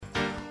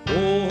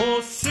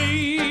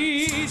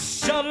עושי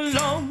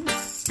שלום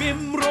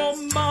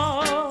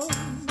במרומה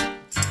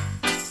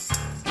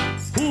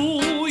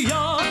הוא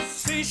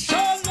יעשי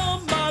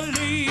שלום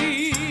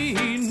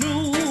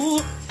עלינו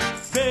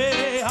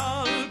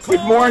ועל כל...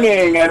 Good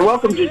morning and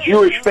welcome to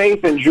Jewish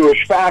Faith and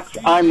Jewish Facts.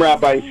 I'm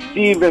Rabbi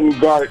Stephen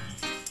Gart.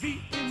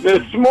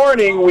 This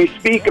morning we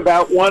speak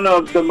about one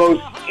of the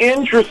most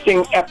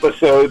interesting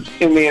episodes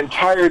in the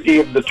entirety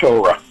of the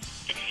Torah.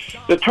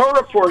 The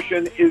Torah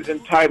portion is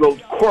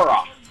entitled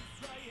Korach.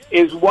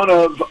 Is one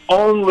of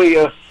only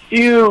a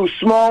few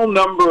small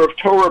number of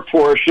Torah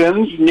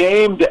portions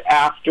named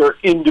after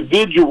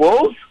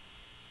individuals.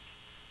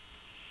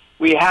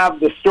 We have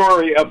the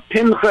story of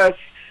Pinchas.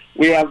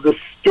 We have the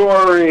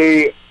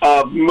story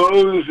of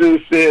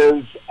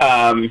Moses'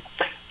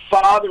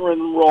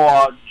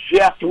 father-in-law,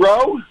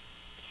 Jethro.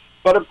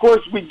 But of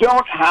course, we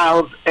don't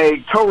have a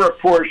Torah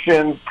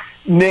portion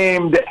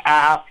named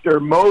after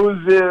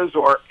Moses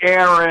or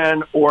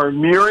Aaron or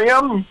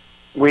Miriam.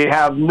 We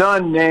have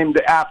none named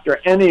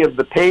after any of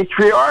the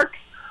patriarchs,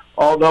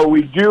 although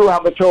we do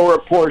have a Torah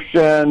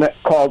portion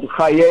called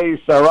Chayei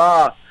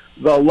Sarah,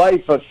 the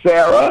life of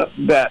Sarah,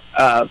 that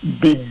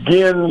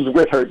begins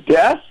with her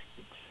death.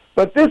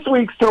 But this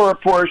week's Torah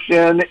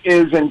portion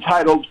is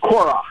entitled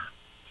Korach,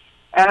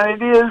 and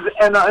it is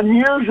an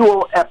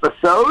unusual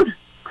episode.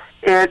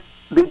 It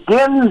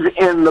begins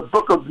in the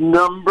book of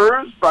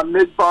Numbers,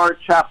 Bamidbar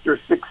chapter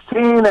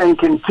 16, and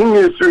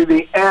continues through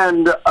the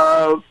end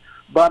of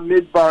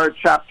Bamidbar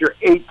chapter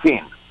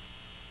 18.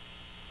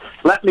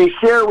 Let me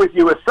share with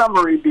you a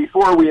summary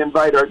before we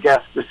invite our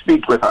guest to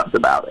speak with us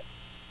about it.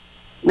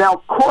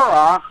 Now,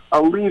 Korach,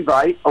 a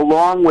Levite,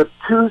 along with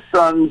two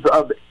sons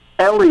of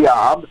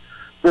Eliab,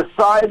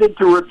 decided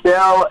to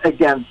rebel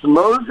against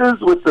Moses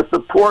with the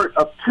support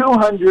of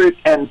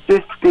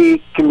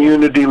 250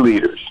 community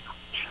leaders.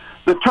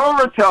 The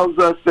Torah tells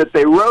us that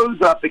they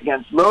rose up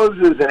against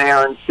Moses and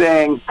Aaron,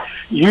 saying,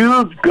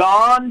 "You've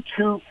gone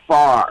too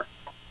far.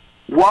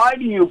 Why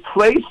do you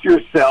place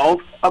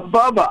yourself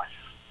above us?"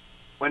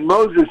 When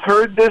Moses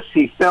heard this,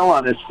 he fell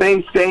on his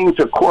face, saying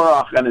to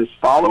Korach and his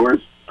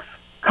followers,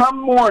 "Come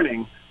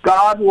morning,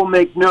 God will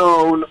make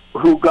known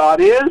who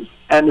God is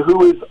and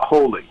who is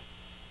holy."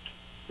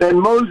 Then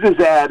Moses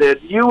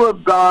added, "You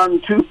have gone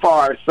too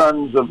far,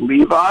 sons of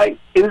Levi.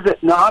 Is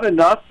it not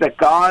enough that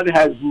God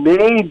has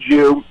made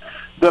you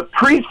the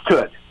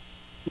priesthood?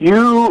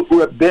 You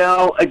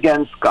rebel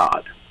against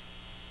God."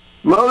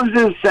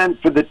 Moses sent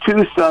for the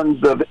two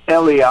sons of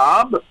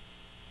Eliab,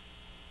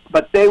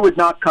 but they would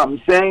not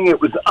come, saying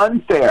it was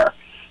unfair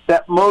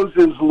that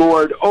Moses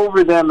lord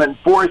over them and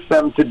forced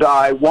them to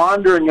die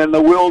wandering in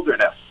the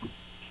wilderness.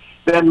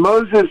 Then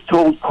Moses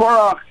told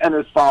Korach and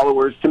his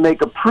followers to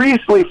make a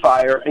priestly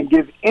fire and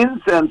give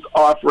incense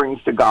offerings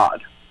to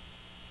God.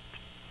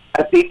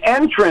 At the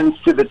entrance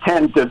to the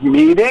tent of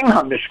meeting,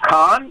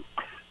 HaMishkan,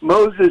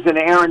 Moses and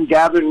Aaron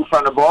gathered in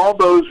front of all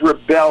those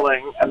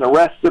rebelling and the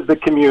rest of the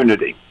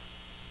community.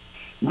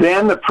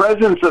 Then the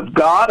presence of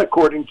God,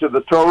 according to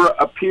the Torah,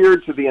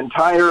 appeared to the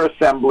entire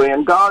assembly,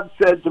 and God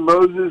said to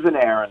Moses and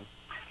Aaron,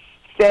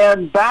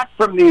 "Stand back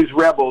from these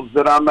rebels,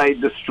 that I may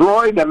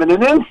destroy them in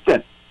an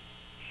instant."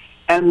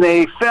 And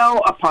they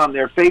fell upon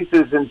their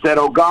faces and said,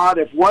 "O God,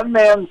 if one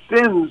man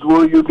sins,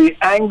 will you be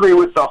angry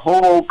with the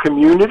whole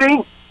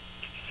community?"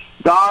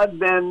 God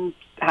then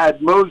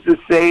had Moses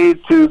say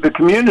to the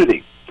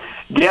community,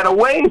 "Get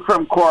away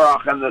from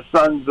Korach and the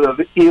sons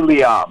of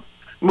Eliab.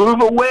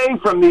 Move away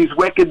from these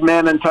wicked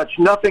men and touch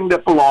nothing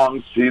that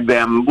belongs to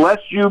them,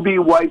 lest you be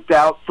wiped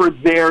out for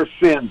their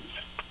sins."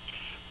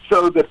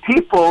 So the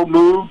people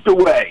moved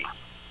away.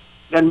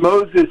 Then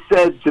Moses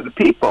said to the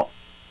people,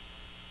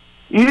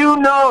 "You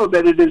know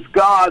that it is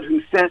God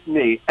who sent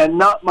me and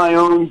not my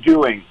own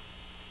doing.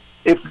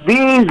 If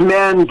these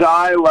men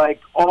die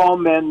like all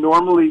men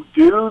normally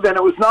do, then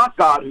it was not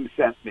God who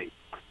sent me.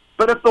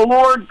 But if the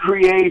Lord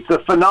creates a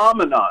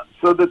phenomenon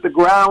so that the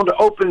ground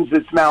opens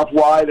its mouth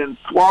wide and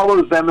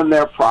swallows them and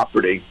their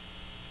property,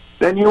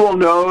 then you will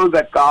know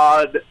that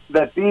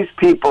these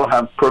people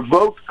have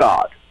provoked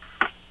God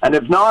and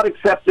have not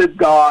accepted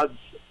God's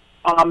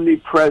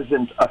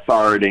omnipresent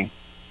authority."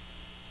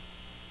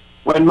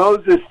 When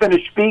Moses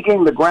finished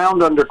speaking, the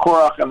ground under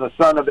Korach and the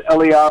son of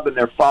Eliab and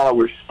their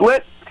followers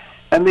split,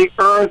 and the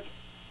earth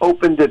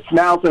opened its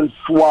mouth and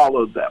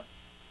swallowed them.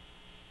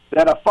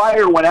 Then a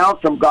fire went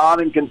out from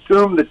God and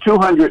consumed the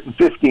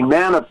 250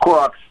 men of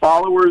Korach's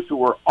followers who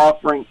were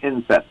offering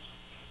incense.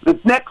 The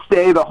next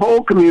day, the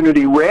whole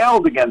community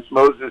railed against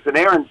Moses and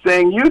Aaron,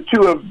 saying, "You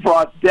two have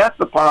brought death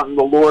upon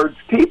the Lord's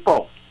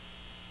people."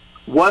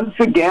 Once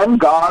again,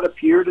 God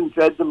appeared and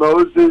said to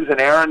Moses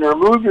and Aaron,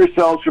 "Remove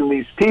yourselves from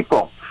these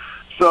people,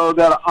 so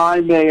that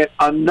I may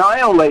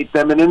annihilate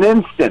them in an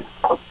instant."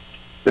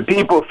 The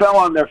people fell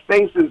on their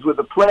faces with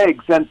a plague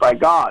sent by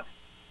God.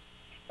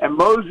 And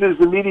Moses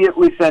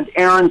immediately sent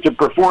Aaron to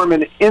perform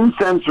an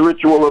incense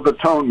ritual of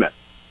atonement.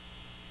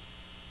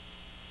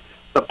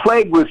 The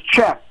plague was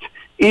checked,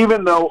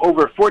 even though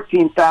over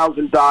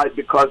 14,000 died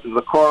because of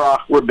the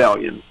Korach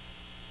rebellion.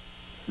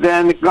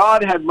 Then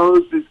God had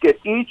Moses get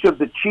each of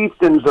the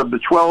chieftains of the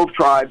 12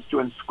 tribes to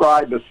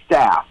inscribe a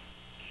staff.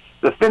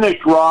 The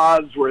finished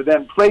rods were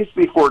then placed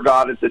before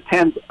God at the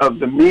tent of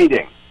the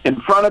meeting,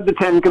 in front of the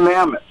Ten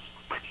Commandments.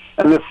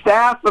 And the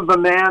staff of the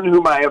man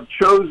whom I have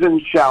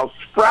chosen shall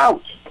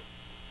sprout,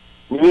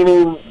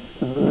 meaning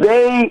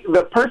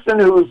the person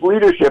whose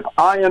leadership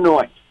I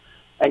anoint.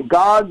 And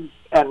God's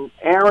and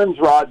Aaron's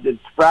rod did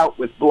sprout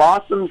with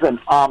blossoms and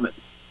almonds.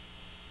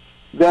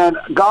 Then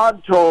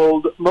God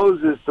told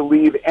Moses to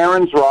leave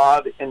Aaron's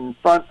rod in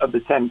front of the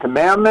Ten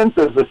Commandments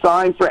as a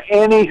sign for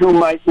any who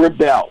might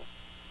rebel.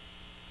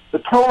 The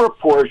Torah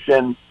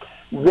portion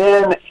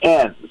then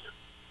ends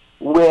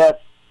with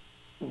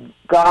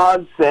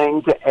God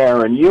saying to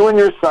Aaron, "You and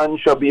your son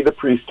shall be the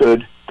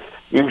priesthood.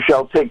 You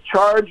shall take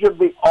charge of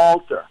the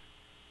altar."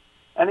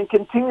 And it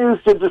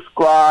continues to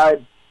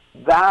describe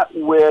that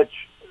which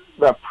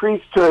the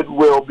priesthood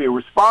will be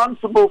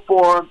responsible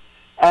for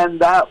and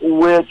that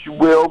which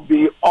will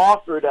be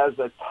offered as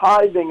a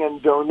tithing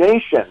and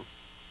donation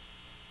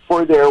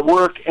for their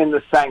work in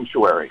the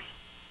sanctuary.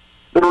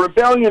 The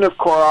rebellion of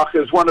Korach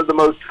is one of the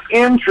most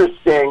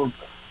interesting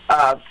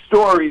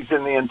stories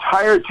in the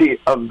entirety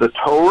of the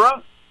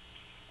Torah.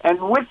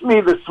 And with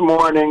me this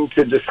morning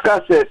to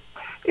discuss it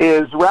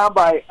is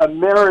Rabbi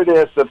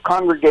Emeritus of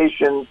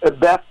Congregation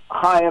Beth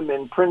Chaim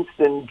in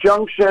Princeton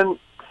Junction,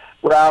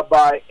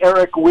 Rabbi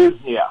Eric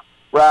Wisnia.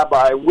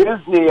 Rabbi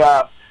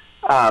Wisnia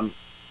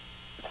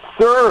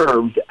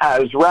served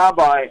as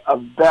rabbi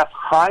of Beth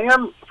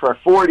Chaim for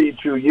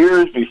 42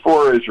 years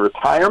before his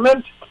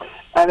retirement,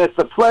 and it's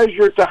a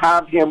pleasure to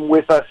have him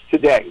with us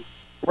today.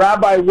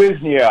 Rabbi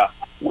Wisnia,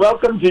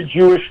 welcome to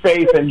Jewish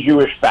Faith and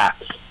Jewish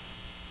Facts.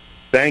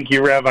 Thank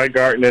you, Rabbi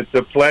Garten. It's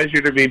a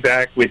pleasure to be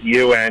back with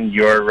you and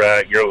your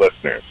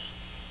listeners.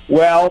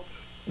 Well,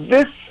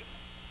 this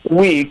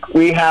week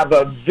we have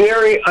a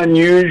very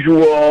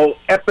unusual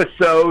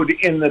episode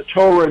in the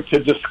Torah to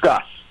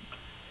discuss.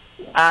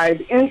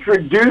 I've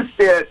introduced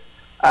it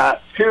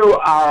to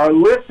our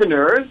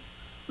listeners,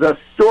 the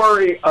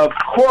story of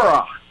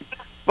Korach,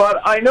 but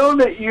I know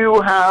that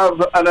you have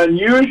an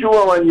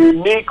unusual and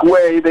unique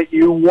way that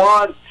you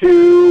want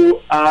to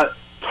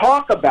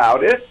talk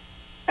about it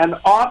and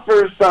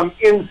offer some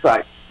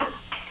insights.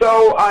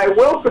 So I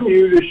welcome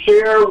you to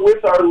share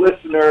with our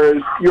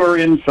listeners your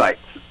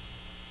insights.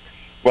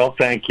 Well,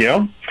 thank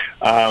you.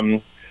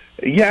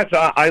 Yes,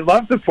 I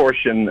love the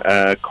portion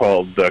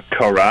called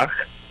Korach,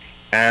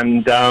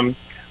 and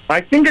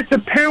I think it's a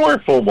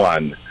powerful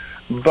one.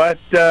 But,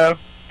 I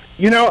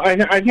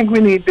think we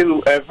need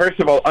to, first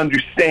of all,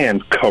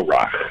 understand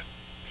Korach.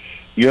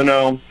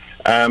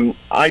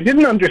 I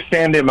didn't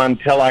understand him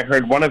until I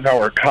heard one of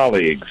our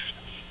colleagues,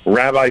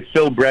 Rabbi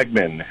Phil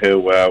Bregman, who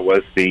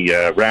was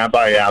the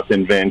rabbi out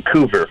in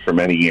Vancouver for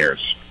many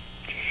years.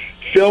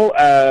 Phil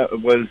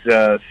was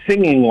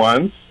singing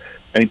once,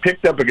 and he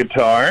picked up a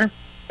guitar,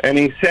 and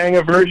he sang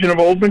a version of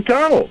Old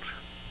MacDonald.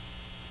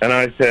 And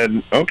I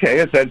said, "Okay,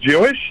 is that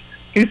Jewish?"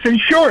 He said,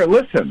 "Sure,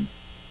 listen.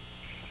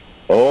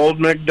 Old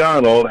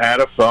MacDonald had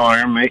a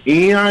farm,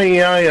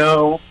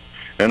 E-I-E-I-O,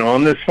 and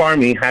on this farm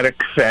he had a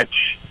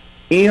kvetch,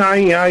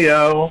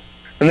 E-I-E-I-O,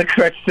 and the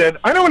kvetch said,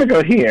 I don't want to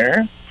go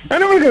here, I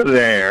don't want to go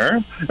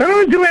there, I don't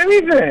want to do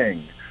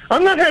anything.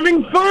 I'm not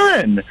having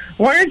fun.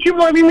 Why aren't you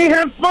letting me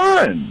have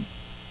fun?"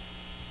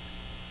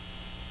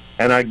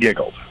 And I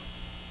giggled.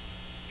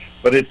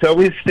 But it's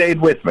always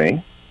stayed with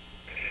me,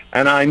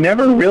 and I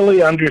never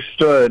really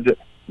understood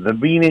the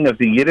meaning of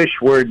the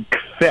Yiddish word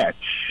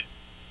kvetch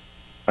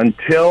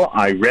until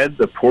I read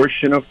the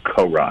portion of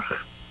Korach,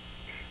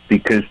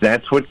 because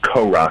that's what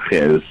Korach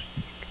is.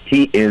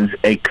 He is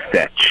a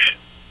kvetch.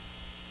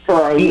 For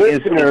our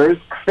listeners,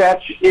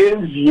 kvetch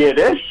is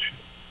Yiddish,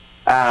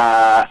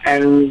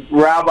 and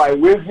Rabbi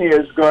Wisnia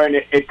is going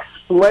to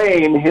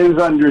explain his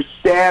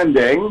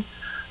understanding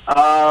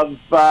of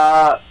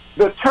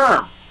the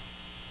term.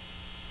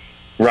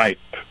 Right.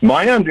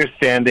 My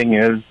understanding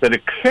is that a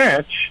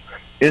kvetch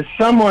is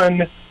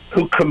someone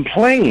who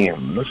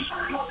complains,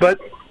 but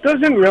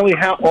doesn't really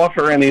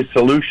offer any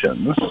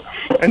solutions,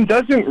 and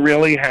doesn't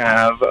really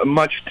have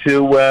much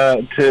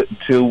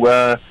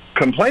to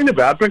complain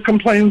about, but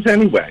complains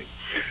anyway.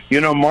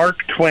 Mark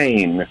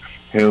Twain,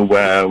 who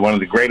one of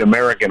the great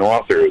American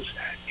authors,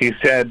 he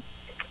said,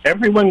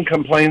 "Everyone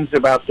complains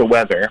about the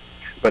weather,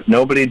 but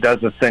nobody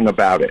does a thing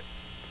about it."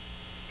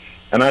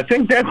 And I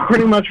think that's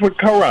pretty much what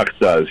Korach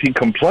does. He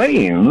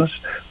complains,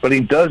 but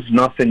he does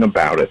nothing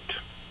about it.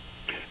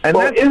 And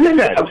well,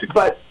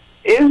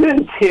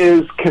 isn't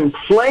his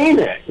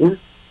complaining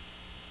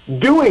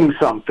doing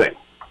something?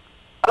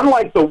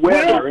 Unlike the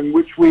weather, in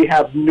which we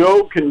have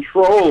no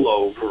control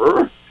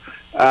over,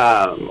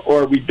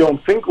 or we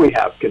don't think we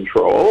have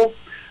control,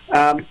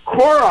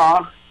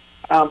 Korach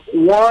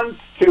wants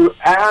to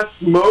ask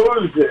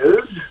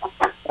Moses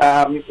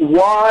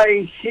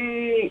why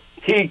he,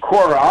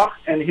 Korach,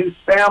 and his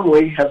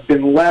family have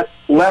been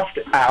left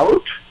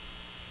out.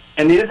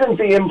 And isn't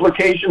the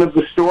implication of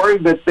the story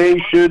that they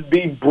should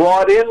be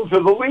brought into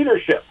the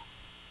leadership?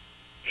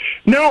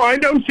 No, I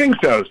don't think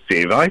so,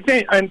 Steve. I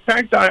think, in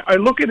fact, I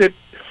look at it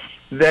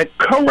that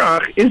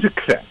Korach is a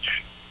kvetch.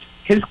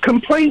 His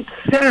complaint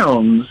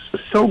sounds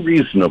so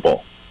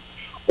reasonable.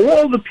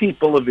 All the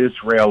people of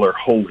Israel are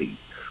holy.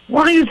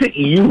 Why is it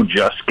you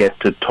just get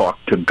to talk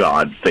to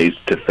God face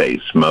to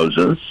face,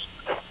 Moses?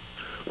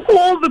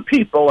 All the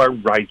people are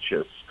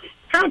righteous.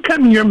 How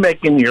come you're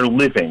making your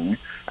living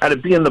out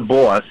of being the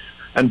boss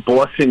and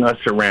bossing us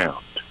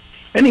around?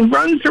 And he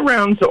runs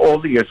around to all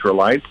the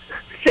Israelites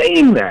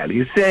saying that.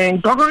 He's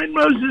saying, behind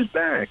Moses'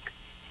 back,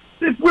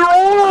 that we're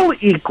all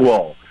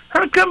equal.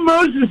 How come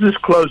Moses is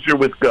closer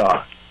with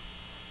God?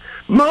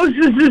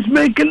 Moses is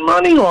making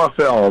money off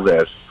all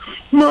this.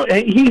 He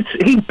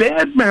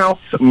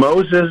badmouths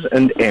Moses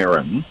and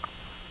Aaron,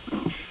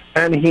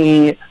 and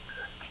he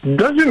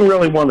doesn't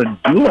really want to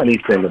do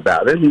anything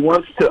about it. He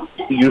wants to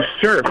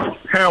usurp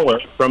power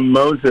from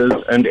Moses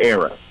and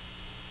Aaron.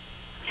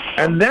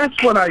 And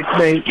that's what I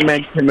think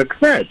makes him a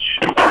kvetch,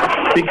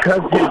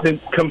 because his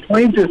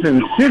complaint is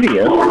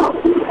insidious,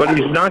 but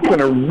he's not going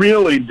to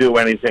really do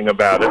anything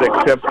about it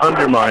except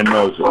undermine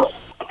Moses.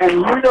 And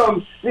you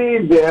don't see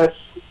this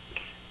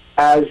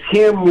as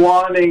him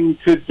wanting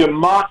to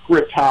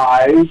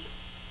democratize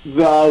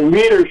the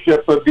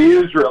leadership of the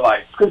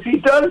Israelites. Because he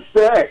does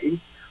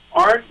say,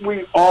 aren't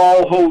we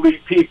all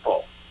holy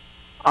people?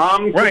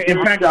 Right.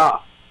 In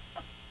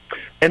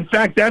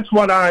fact, that's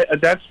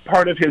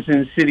part of his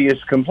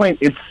insidious complaint.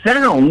 It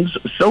sounds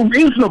so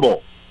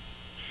reasonable.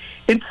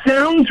 It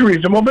sounds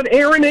reasonable, but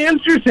Aaron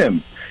answers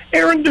him.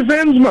 Aaron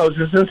defends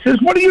Moses and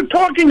says, what are you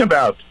talking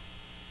about?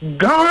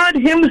 God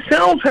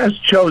himself has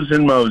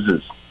chosen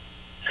Moses.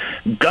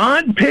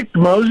 God picked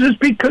Moses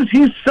because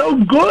he's so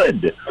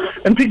good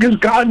and because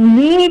God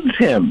needs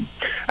him.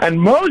 And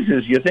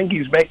Moses, you think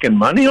he's making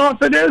money off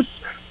of this?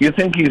 You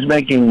think he's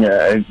making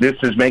this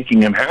is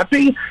making him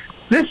happy?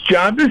 This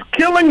job is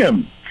killing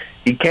him.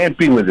 He can't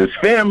be with his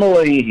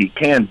family. He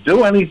can't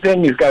do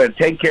anything. He's got to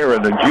take care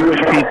of the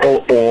Jewish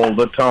people all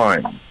the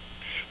time.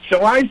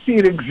 So I see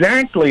it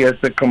exactly as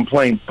the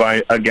complaint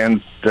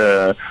against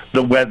the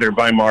weather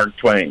by Mark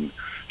Twain.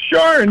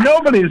 Sure,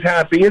 nobody's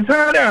happy. It's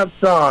hot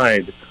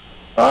outside.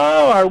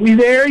 Oh, are we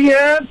there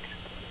yet?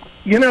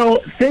 You know,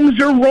 things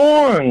are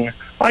wrong.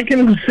 I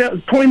can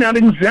point out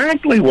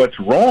exactly what's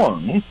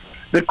wrong.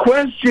 The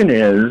question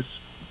is,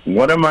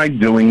 what am I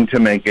doing to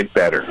make it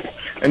better?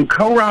 And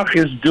Korach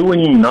is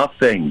doing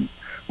nothing.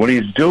 What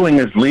he's doing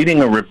is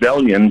leading a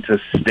rebellion to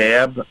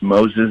stab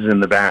Moses in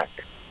the back.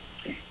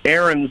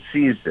 Aaron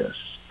sees this,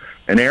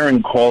 and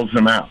Aaron calls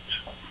him out.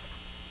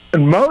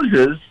 And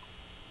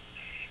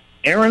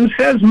Aaron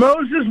says,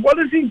 Moses, what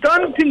has he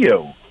done to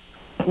you?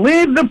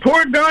 Leave the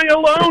poor guy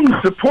alone.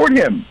 Support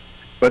him.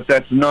 But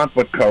that's not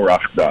what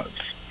Korach does.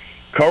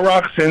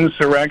 Korach's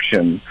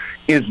insurrection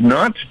is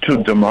not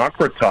to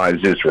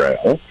democratize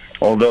Israel,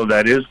 although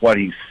that is what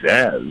he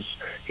says.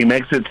 He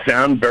makes it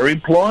sound very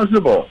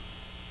plausible.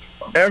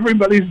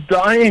 Everybody's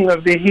dying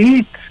of the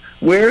heat.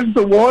 Where's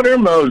the water,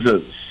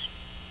 Moses?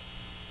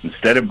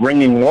 Instead of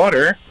bringing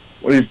water,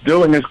 what he's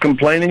doing is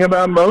complaining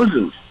about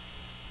Moses.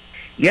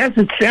 Yes,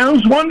 it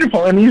sounds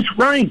wonderful, and he's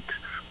right.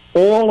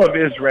 All of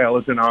Israel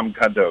is an Am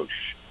Kadosh.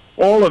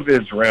 All of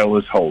Israel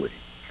is holy.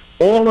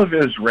 All of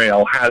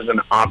Israel has an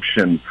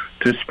option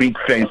to speak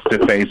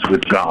face-to-face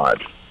with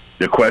God.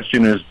 The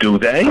question is, do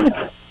they?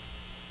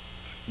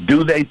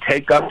 Do they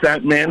take up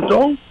that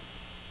mantle?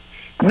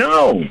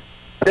 No.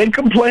 They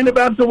complain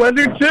about the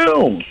weather,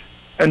 too,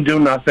 and do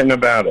nothing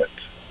about it.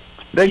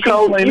 They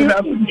complain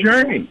about the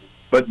journey,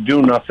 but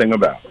do nothing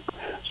about it.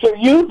 So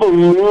you've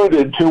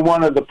alluded to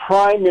one of the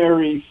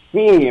primary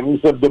themes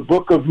of the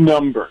book of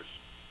Numbers,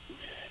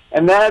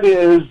 and that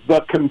is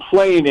the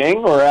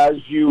complaining, or as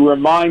you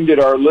reminded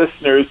our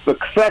listeners, the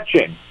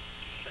kvetching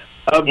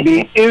of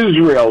the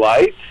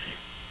Israelites.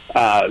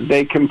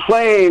 They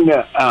complained,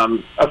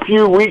 a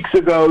few weeks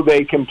ago,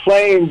 they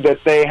complained that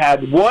they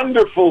had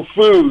wonderful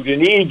food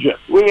in Egypt.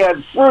 We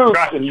had fruits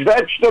and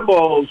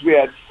vegetables, we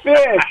had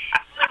fish,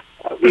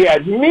 we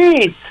had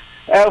meat.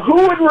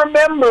 Who would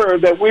remember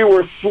that we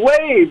were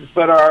slaves,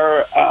 but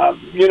our,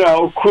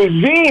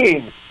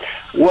 cuisine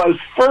was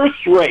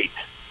first rate?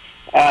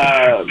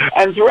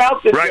 And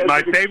throughout the right,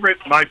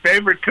 my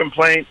favorite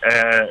complaint,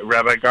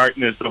 Rabbi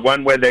Garten, is the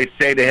one where they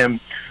say to him,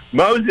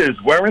 Moses,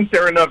 weren't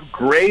there enough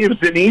graves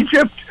in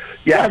Egypt?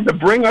 You had to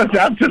bring us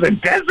out to the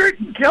desert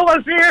and kill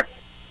us here?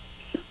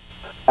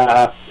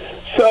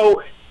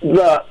 So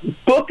the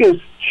book is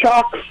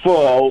chock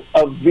full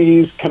of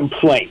these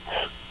complaints.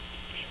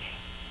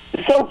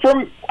 So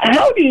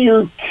how do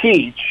you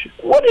teach?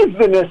 What is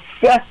the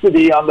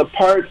necessity on the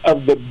part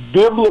of the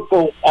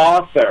biblical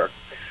author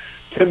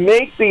to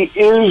make the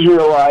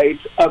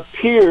Israelites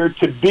appear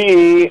to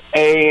be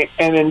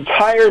an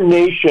entire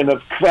nation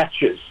of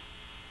kvetches?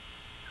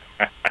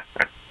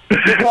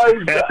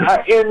 Because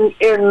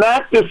in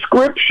that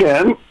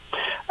description,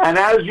 and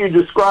as you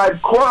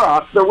described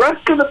Korach, the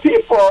rest of the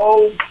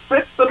people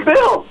fit the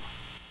bill.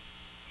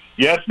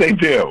 Yes, they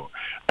do.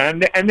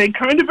 And they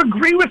kind of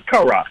agree with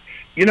Korach.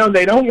 You know,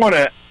 they don't want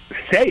to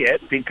say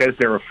it because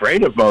they're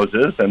afraid of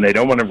Moses and they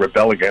don't want to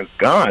rebel against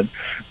God,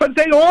 but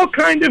they all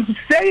kind of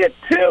say it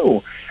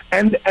too.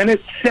 And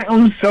it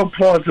sounds so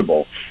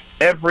plausible.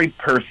 Every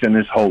person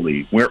is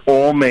holy. We're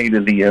all made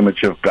in the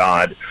image of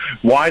God.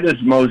 Why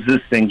does Moses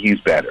think he's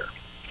better?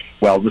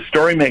 Well, the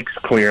story makes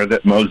clear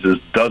that Moses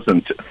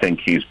doesn't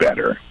think he's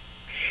better.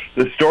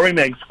 The story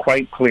makes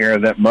quite clear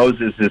that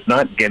Moses is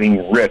not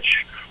getting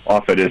rich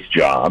off at his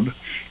job.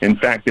 In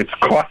fact, it's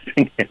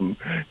costing him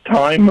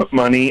time,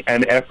 money,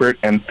 and effort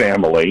and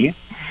family.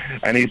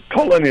 And he's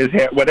pulling his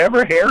hair,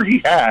 whatever hair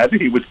he had,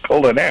 he was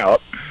pulling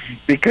out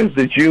because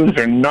the Jews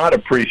are not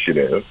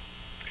appreciative.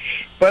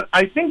 But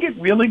I think it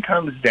really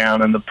comes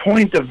down, and the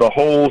point of the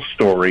whole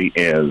story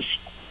is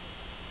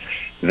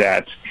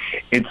that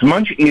it's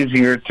much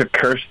easier to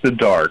curse the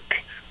dark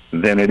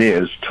than it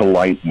is to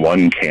light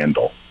one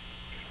candle.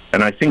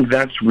 And I think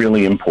that's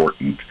really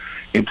important.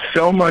 It's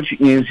so much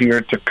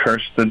easier to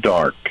curse the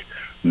dark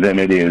than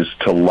it is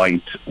to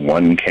light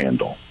one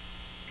candle.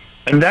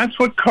 And that's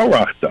what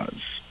Korach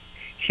does.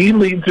 He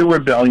leads a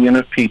rebellion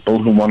of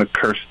people who want to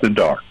curse the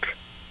dark.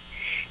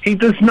 He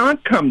does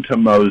not come to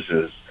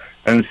Moses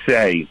and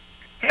say,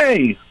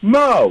 hey,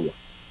 Mo,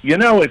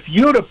 if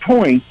you'd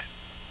appoint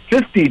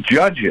 50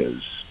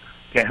 judges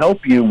to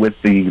help you with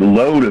the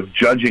load of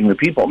judging the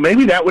people,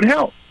 maybe that would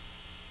help.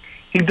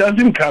 He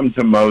doesn't come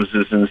to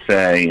Moses and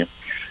say,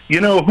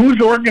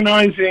 who's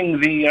organizing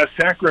the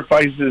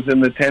sacrifices in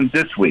the tent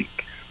this week?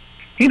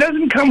 He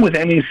doesn't come with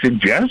any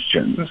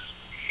suggestions.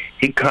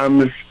 He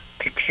comes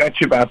to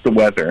fetch about the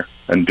weather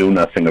and do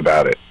nothing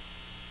about it.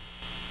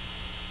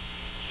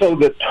 So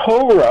the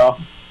Torah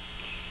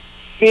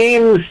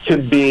seems to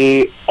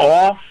be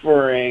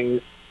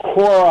offering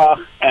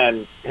Korach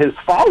and his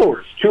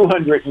followers,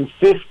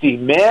 250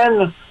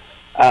 men,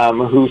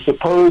 who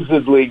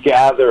supposedly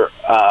gather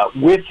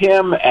with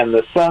him, and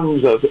the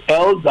sons of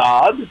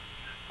Eldad.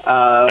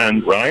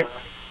 Right.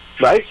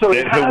 So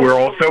who were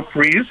also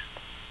priests.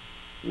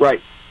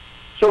 Right.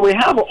 So we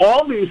have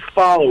all these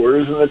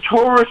followers, and the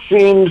Torah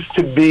seems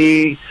to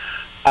be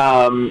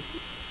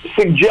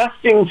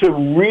suggesting to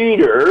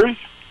readers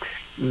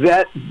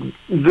that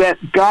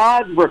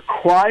God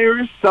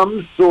requires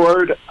some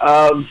sort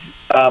of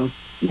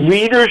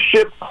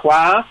leadership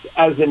class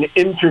as an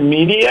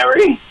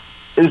intermediary.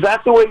 Is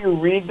that the way you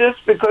read this?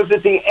 Because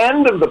at the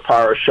end of the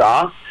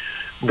parashah,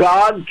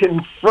 God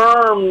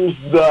confirms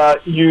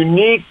the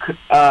unique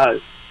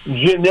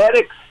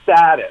genetic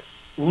status,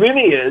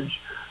 lineage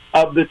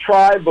of the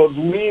tribe of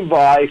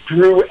Levi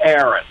through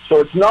Aaron.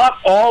 So it's not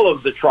all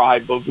of the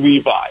tribe of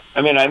Levi.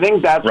 I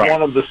think that's right.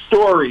 One of the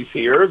stories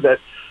here, that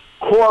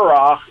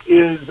Korach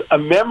is a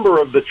member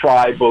of the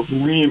tribe of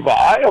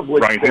Levi, of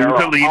which right. there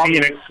He's are a Levi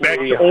and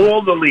expects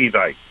all the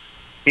Levites.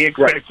 He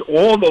expects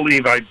all the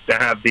Levites to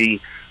have the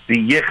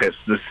yichus,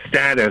 the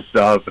status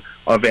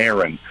of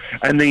Aaron.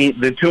 And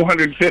the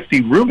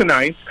 250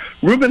 Reubenites,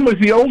 Reuben was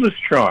the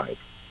oldest tribe.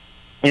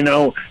 They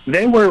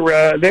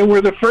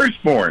were the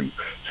firstborn.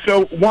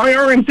 So why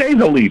aren't they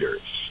the leaders?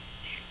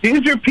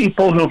 These are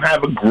people who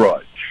have a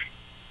grudge.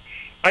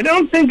 I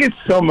don't think it's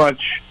so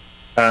much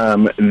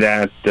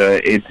that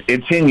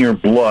it's in your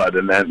blood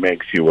and that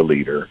makes you a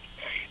leader.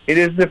 It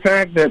is the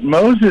fact that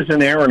Moses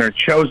and Aaron are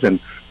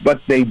chosen,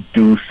 but they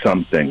do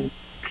something.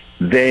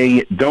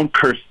 They don't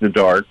curse the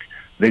dark.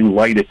 They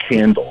light a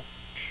candle.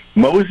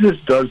 Moses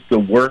does the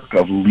work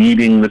of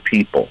leading the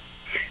people.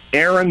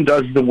 Aaron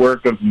does the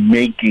work of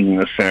making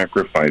the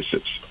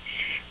sacrifices.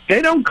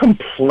 They don't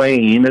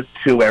complain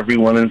to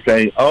everyone and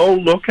say, oh,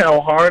 look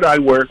how hard I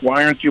work.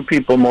 Why aren't you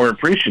people more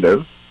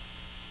appreciative?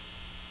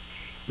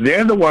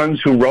 They're the ones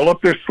who roll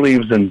up their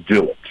sleeves and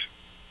do it.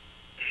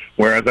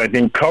 Whereas I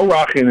think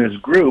Korach and his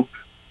group,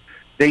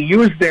 they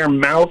use their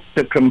mouth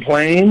to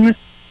complain,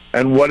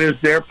 and what is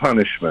their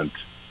punishment?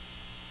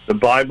 The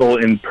Bible,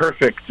 in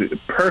perfect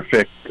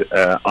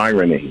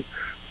irony,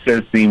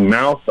 says the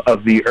mouth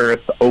of the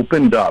earth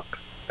opened up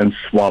and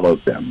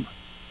swallowed them.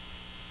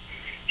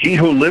 He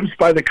who lives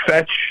by the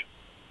kvetch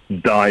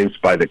dies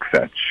by the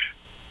kvetch.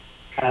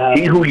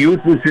 He who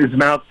uses his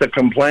mouth to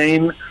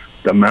complain,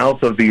 the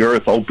mouth of the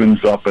earth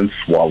opens up and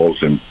swallows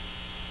him.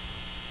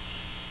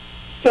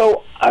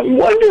 So I'm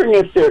wondering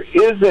if there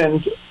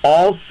isn't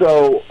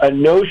also a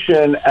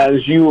notion,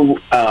 as you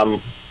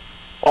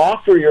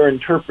offer your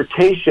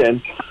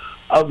interpretation,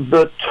 of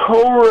the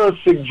Torah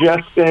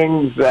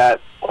suggesting that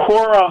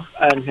Korach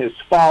and his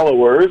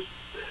followers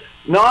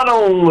not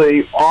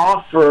only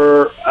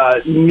offer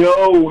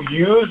no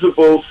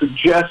usable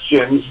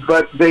suggestions,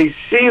 but they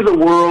see the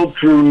world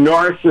through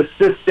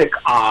narcissistic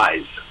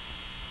eyes.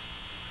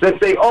 That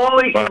they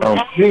only can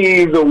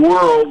see the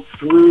world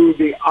through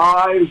the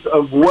eyes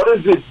of what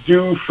does it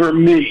do for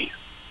me?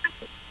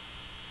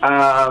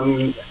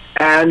 And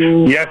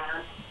yes.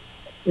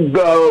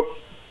 The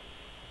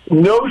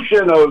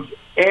notion of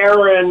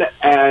Aaron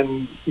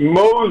and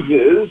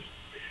Moses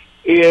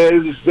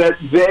is that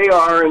they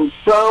are in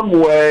some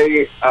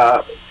way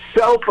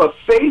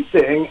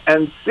self-effacing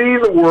and see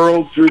the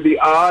world through the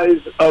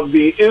eyes of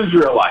the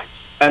Israelites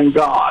and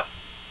God.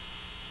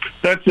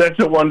 That's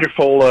a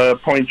wonderful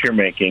point you're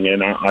making,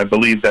 and I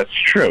believe that's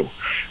true,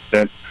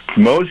 that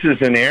Moses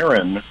and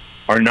Aaron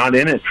are not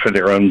in it for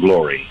their own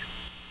glory.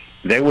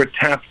 They were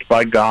tapped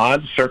by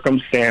God.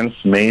 Circumstance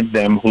made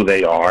them who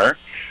they are,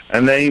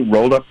 and they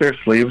rolled up their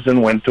sleeves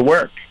and went to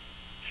work.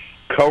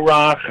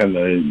 Korach and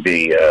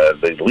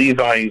the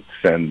Levites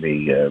and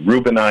the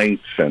Reubenites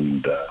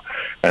and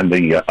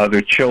the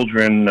other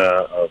children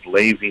of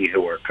Levi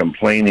who are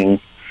complaining,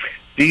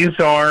 these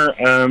are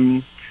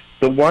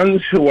the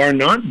ones who are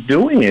not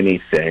doing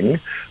anything,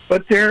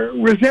 but they're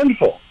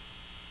resentful.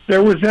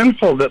 They're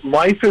resentful that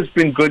life has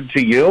been good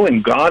to you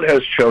and God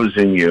has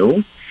chosen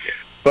you,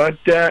 but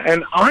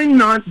and I'm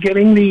not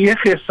getting the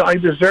yichus I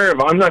deserve.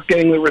 I'm not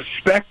getting the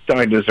respect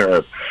I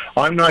deserve.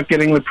 I'm not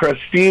getting the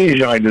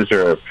prestige I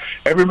deserve.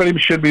 Everybody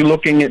should be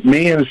looking at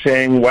me and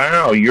saying,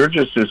 wow, you're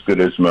just as good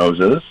as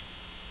Moses.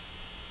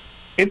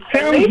 It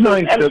sounds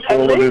nice that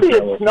all of this... Maybe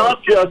it's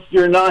not just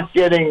you're not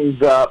getting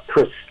the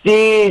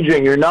prestige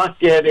and you're not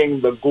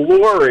getting the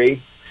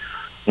glory,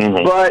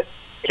 but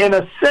in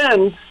a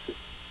sense,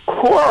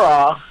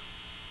 Korah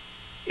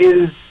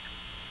is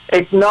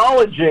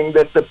acknowledging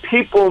that the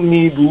people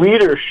need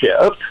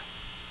leadership.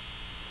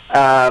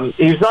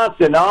 He's not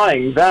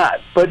denying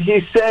that, but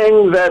he's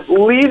saying that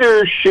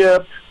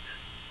leadership,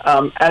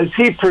 as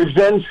he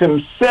presents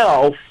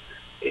himself,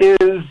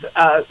 is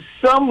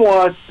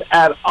somewhat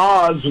at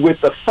odds with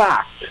the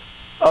fact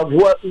of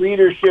what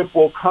leadership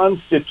will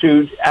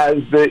constitute as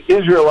the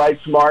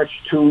Israelites march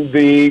to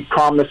the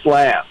Promised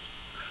Land.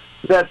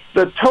 That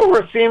the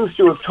Torah seems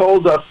to have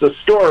told us the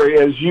story,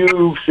 as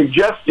you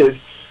suggested,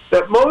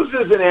 that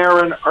Moses and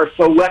Aaron are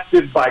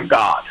selected by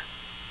God.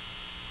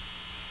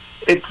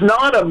 It's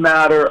not a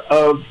matter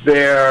of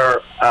their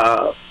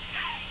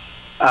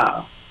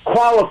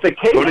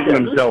qualifications. Putting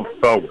themselves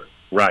forward,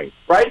 right.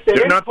 Right?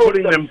 They're not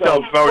putting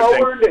themselves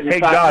forward saying, hey,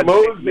 in fact, God,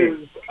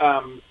 Moses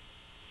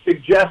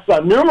suggests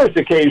on numerous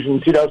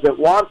occasions he doesn't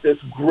want this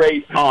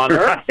great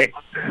honor. Right.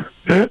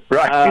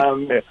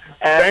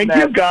 Thank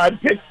you, God.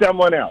 Pick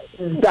someone else.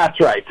 That's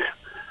right.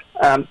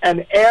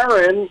 And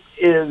Aaron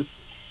is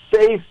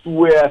faced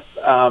with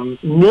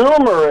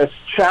numerous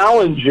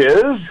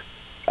challenges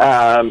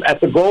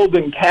at the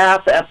Golden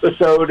Calf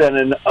episode and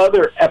in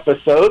other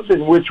episodes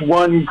in which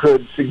one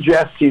could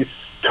suggest he's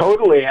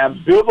totally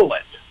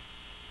ambivalent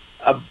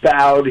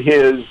about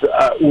his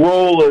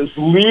role as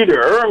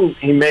leader.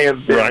 He may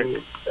have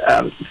been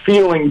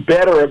feeling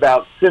better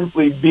about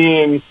simply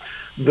being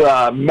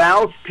the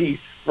mouthpiece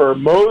for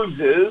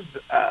Moses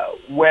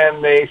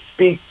when they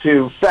speak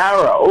to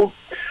Pharaoh.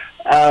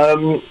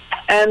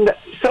 And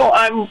so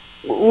I'm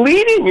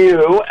leading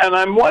you, and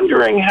I'm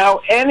wondering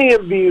how any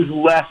of these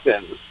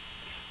lessons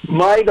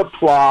might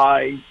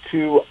apply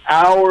to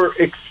our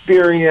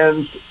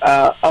experience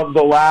of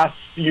the last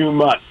few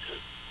months.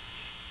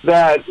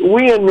 That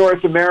we in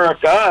North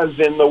America, as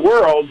in the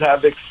world,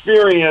 have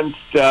experienced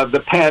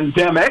the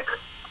pandemic,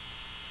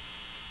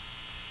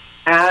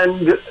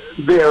 and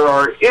there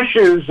are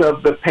issues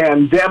of the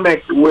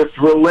pandemic with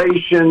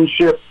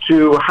relationship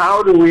to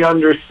how do we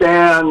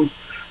understand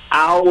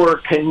our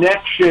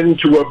connection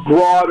to a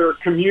broader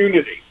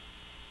community.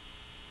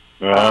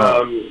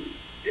 Do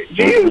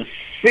you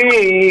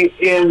see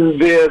in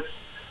this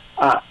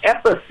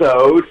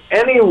episode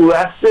any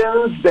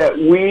lessons that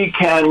we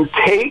can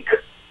take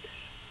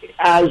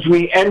as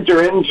we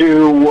enter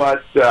into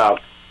what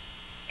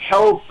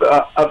health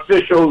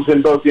officials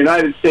in both the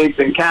United States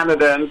and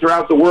Canada and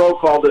throughout the world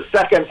call the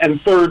second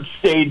and third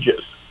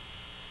stages?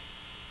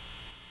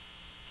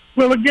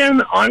 Well,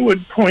 again, I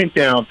would point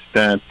out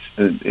that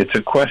it's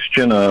a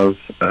question of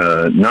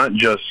not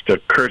just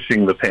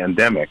cursing the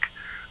pandemic,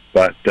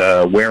 but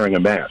wearing a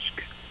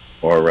mask,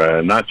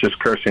 or not just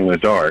cursing the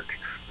dark,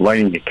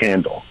 lighting a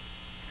candle.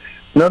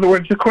 In other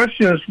words, the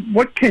question is,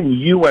 what can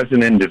you as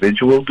an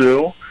individual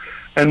do?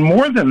 And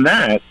more than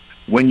that,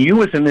 when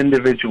you as an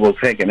individual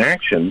take an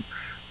action,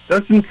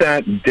 doesn't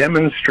that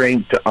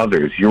demonstrate to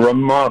others you're a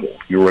model,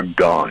 you're a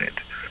guide?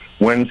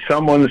 When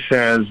someone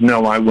says,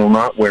 no, I will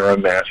not wear a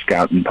mask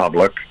out in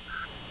public,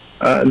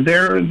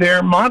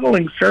 they're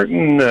modeling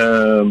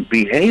certain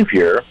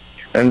behavior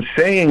and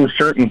saying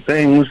certain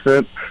things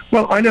that,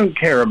 well, I don't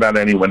care about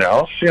anyone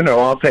else. You know,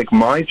 I'll take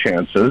my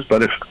chances,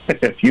 but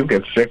if you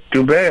get sick,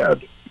 too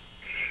bad.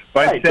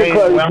 Right,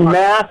 because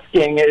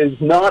masking is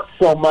not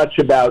so much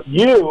about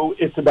you,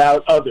 it's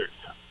about others.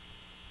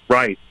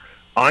 Right.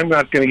 I'm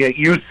not going to get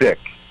you sick,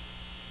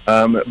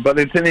 but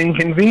it's an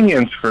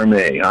inconvenience for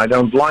me. I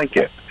don't like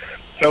it.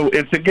 So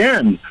it's,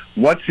 again,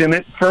 what's in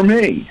it for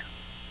me?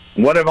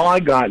 What have I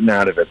gotten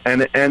out of it?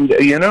 And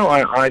you know,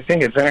 I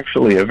think it's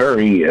actually a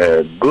very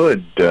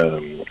good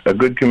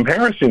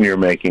comparison you're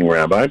making,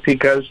 Rabbi,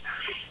 because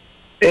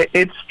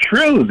it's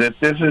true that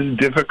this is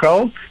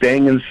difficult.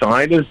 Staying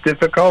inside is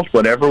difficult.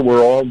 Whatever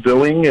we're all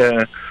doing,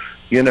 to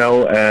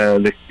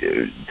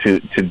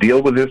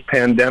deal with this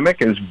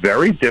pandemic is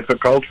very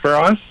difficult for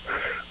us.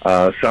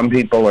 Some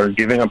people are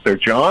giving up their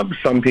jobs.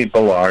 Some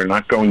people are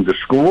not going to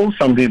school.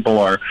 Some people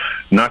are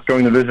not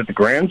going to visit the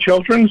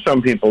grandchildren.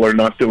 Some people are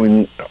not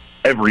doing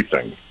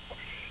everything.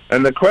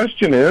 And the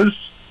question is,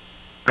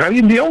 how do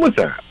you deal with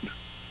that?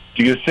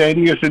 Do you say to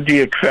yourself, do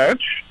you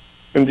catch?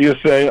 And do you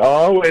say,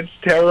 oh, it's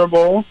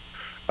terrible?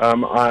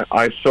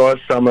 I saw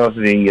some of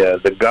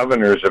the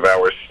governors of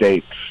our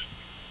states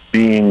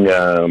being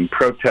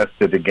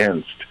protested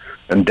against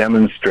and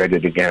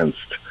demonstrated against,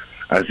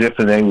 as if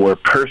they were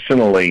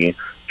personally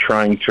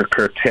trying to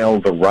curtail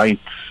the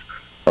rights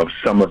of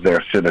some of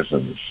their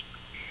citizens.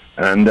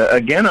 And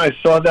again, I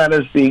saw that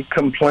as the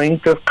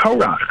complaint of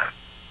Korach.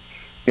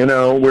 You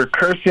know, we're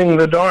cursing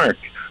the dark.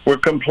 We're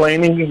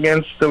complaining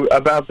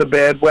about the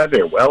bad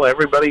weather. Well,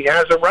 everybody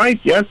has a right.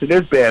 Yes, it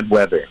is bad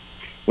weather.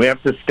 We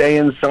have to stay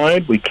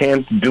inside. We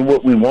can't do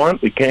what we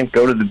want. We can't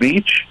go to the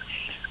beach.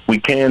 We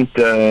can't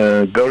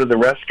go to the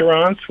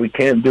restaurants. We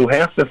can't do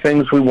half the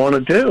things we want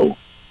to do.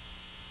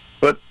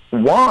 But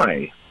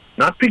why?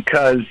 Not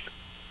because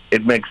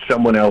it makes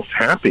someone else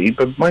happy,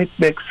 but might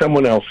make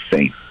someone else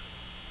safe.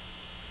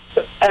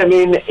 I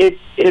mean,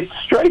 it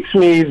strikes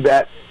me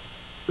that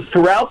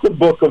throughout the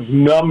book of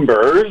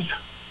Numbers,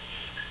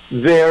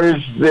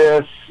 there's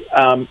this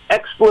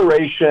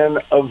exploration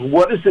of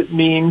what does it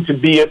mean to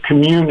be a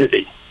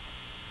community.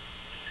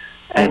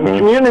 And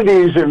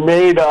communities are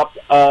made up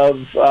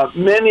of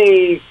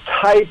many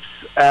types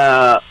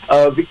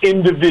of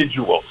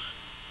individuals.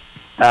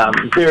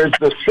 There's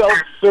the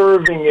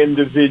self-serving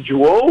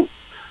individual.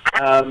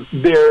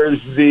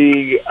 There's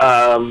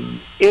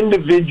the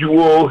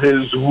individual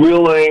who's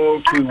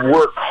willing to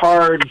work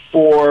hard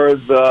for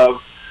the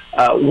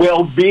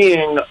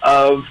well-being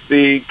of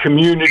the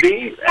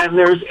community, and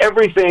there's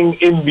everything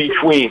in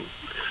between.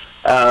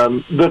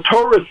 The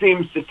Torah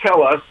seems to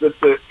tell us that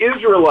the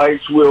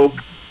Israelites will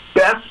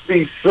best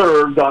be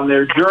served on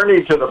their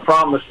journey to the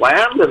Promised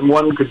Land, and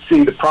one could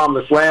see the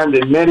Promised Land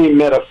in many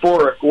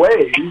metaphoric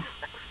ways,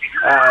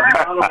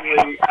 not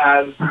only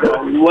as the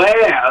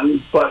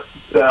land, but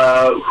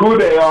who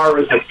they are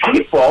as a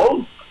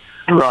people.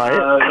 Right.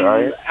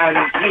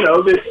 And, you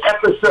know, this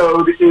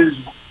episode is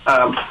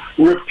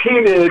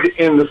repeated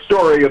in the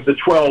story of the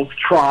 12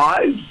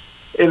 tribes,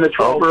 in the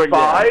 12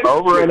 tribes.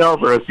 Over and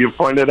over, as you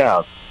pointed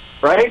out.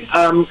 Right?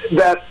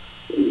 That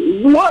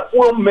what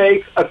will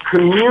make a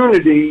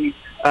community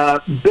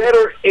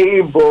better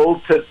able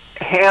to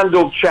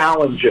handle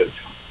challenges?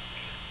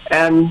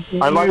 And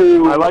I like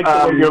the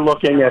way you're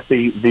looking at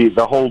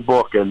the whole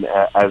book and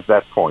as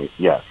that point,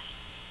 yes.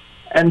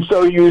 And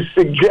so you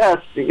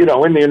suggest, you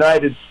know, in the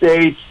United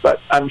States, but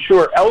I'm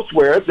sure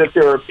elsewhere, that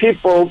there are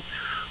people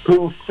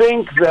who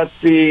think that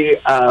the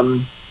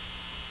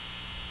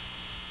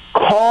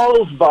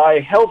calls by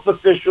health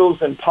officials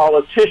and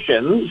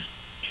politicians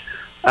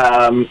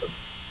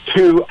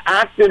to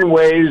act in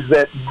ways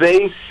that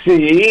they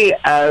see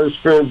as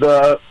for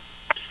the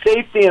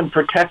safety and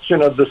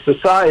protection of the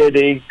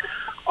society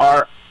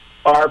are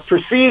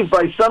perceived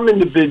by some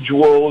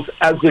individuals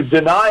as a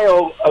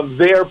denial of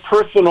their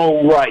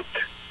personal right.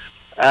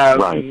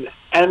 Right.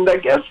 And I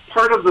guess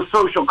part of the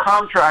social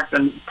contract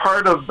and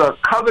part of the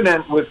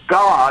covenant with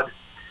God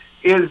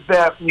is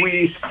that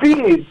we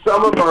cede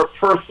some of our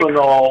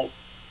personal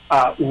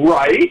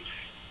rights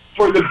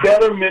for the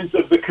betterment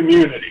of the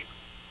community.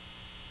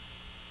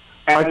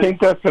 And I think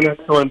that's an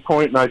excellent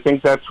point, and I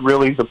think that's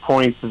really the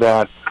point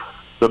that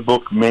the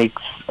book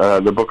makes,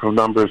 the Book of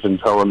Numbers and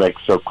Torah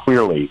makes so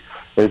clearly,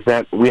 is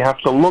that we have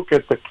to look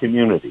at the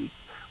community.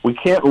 We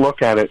can't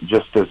look at it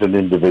just as an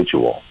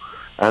individual,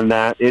 and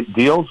that it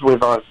deals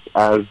with us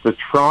as the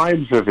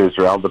tribes of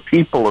Israel, the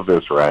people of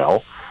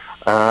Israel,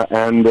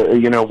 and,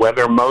 you know,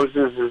 whether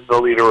Moses is the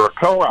leader or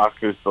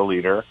Korach is the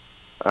leader,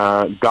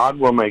 God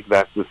will make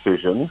that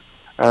decision,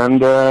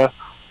 and the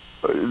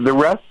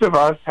rest of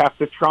us have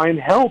to try and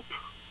help,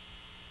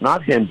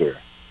 not hinder,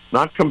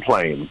 not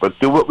complain, but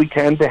do what we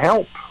can to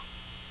help.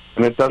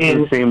 And it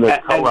doesn't seem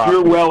that Korach... As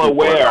you're well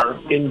aware,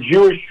 in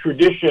Jewish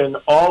tradition,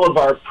 all of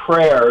our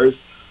prayers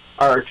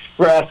are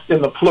expressed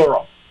in the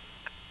plural.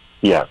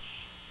 Yes.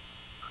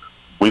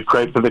 We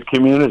pray for the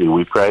community.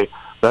 We pray.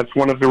 That's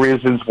one of the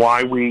reasons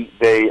why we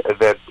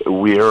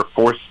are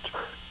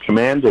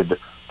commanded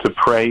to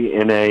pray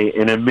in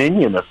a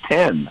minyan of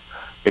 10.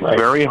 It's right.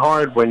 Very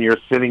hard when you're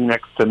sitting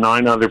next to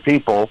 9 other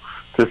people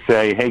to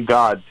say, "Hey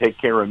God, take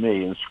care of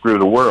me and screw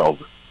the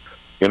world."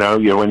 You know,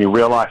 when you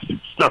realize there's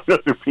 9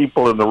 other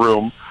people in the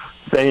room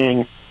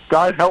saying,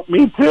 "God, help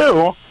me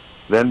too,"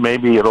 then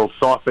maybe it'll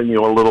soften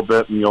you a little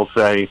bit, and you'll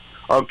say,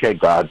 "Okay,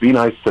 God, be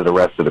nice to the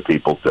rest of the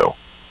people too."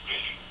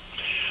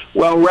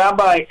 Well,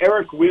 Rabbi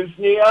Eric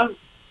Wisnia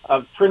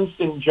of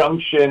Princeton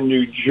Junction,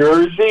 New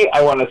Jersey,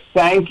 I want to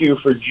thank you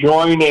for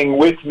joining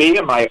with me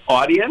and my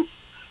audience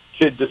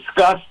to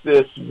discuss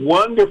this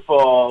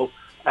wonderful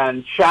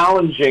and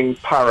challenging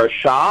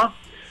parashah.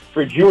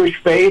 For Jewish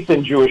Faith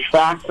and Jewish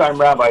Facts, I'm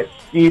Rabbi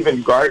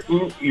Stephen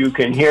Garten. You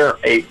can hear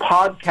a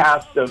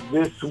podcast of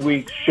this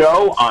week's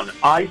show on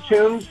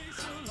iTunes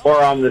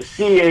or on the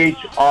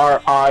chri.ca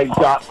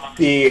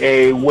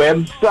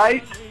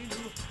website.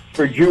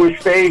 For Jewish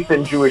Faith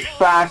and Jewish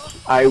Facts,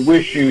 I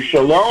wish you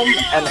shalom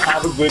and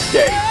have a good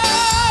day.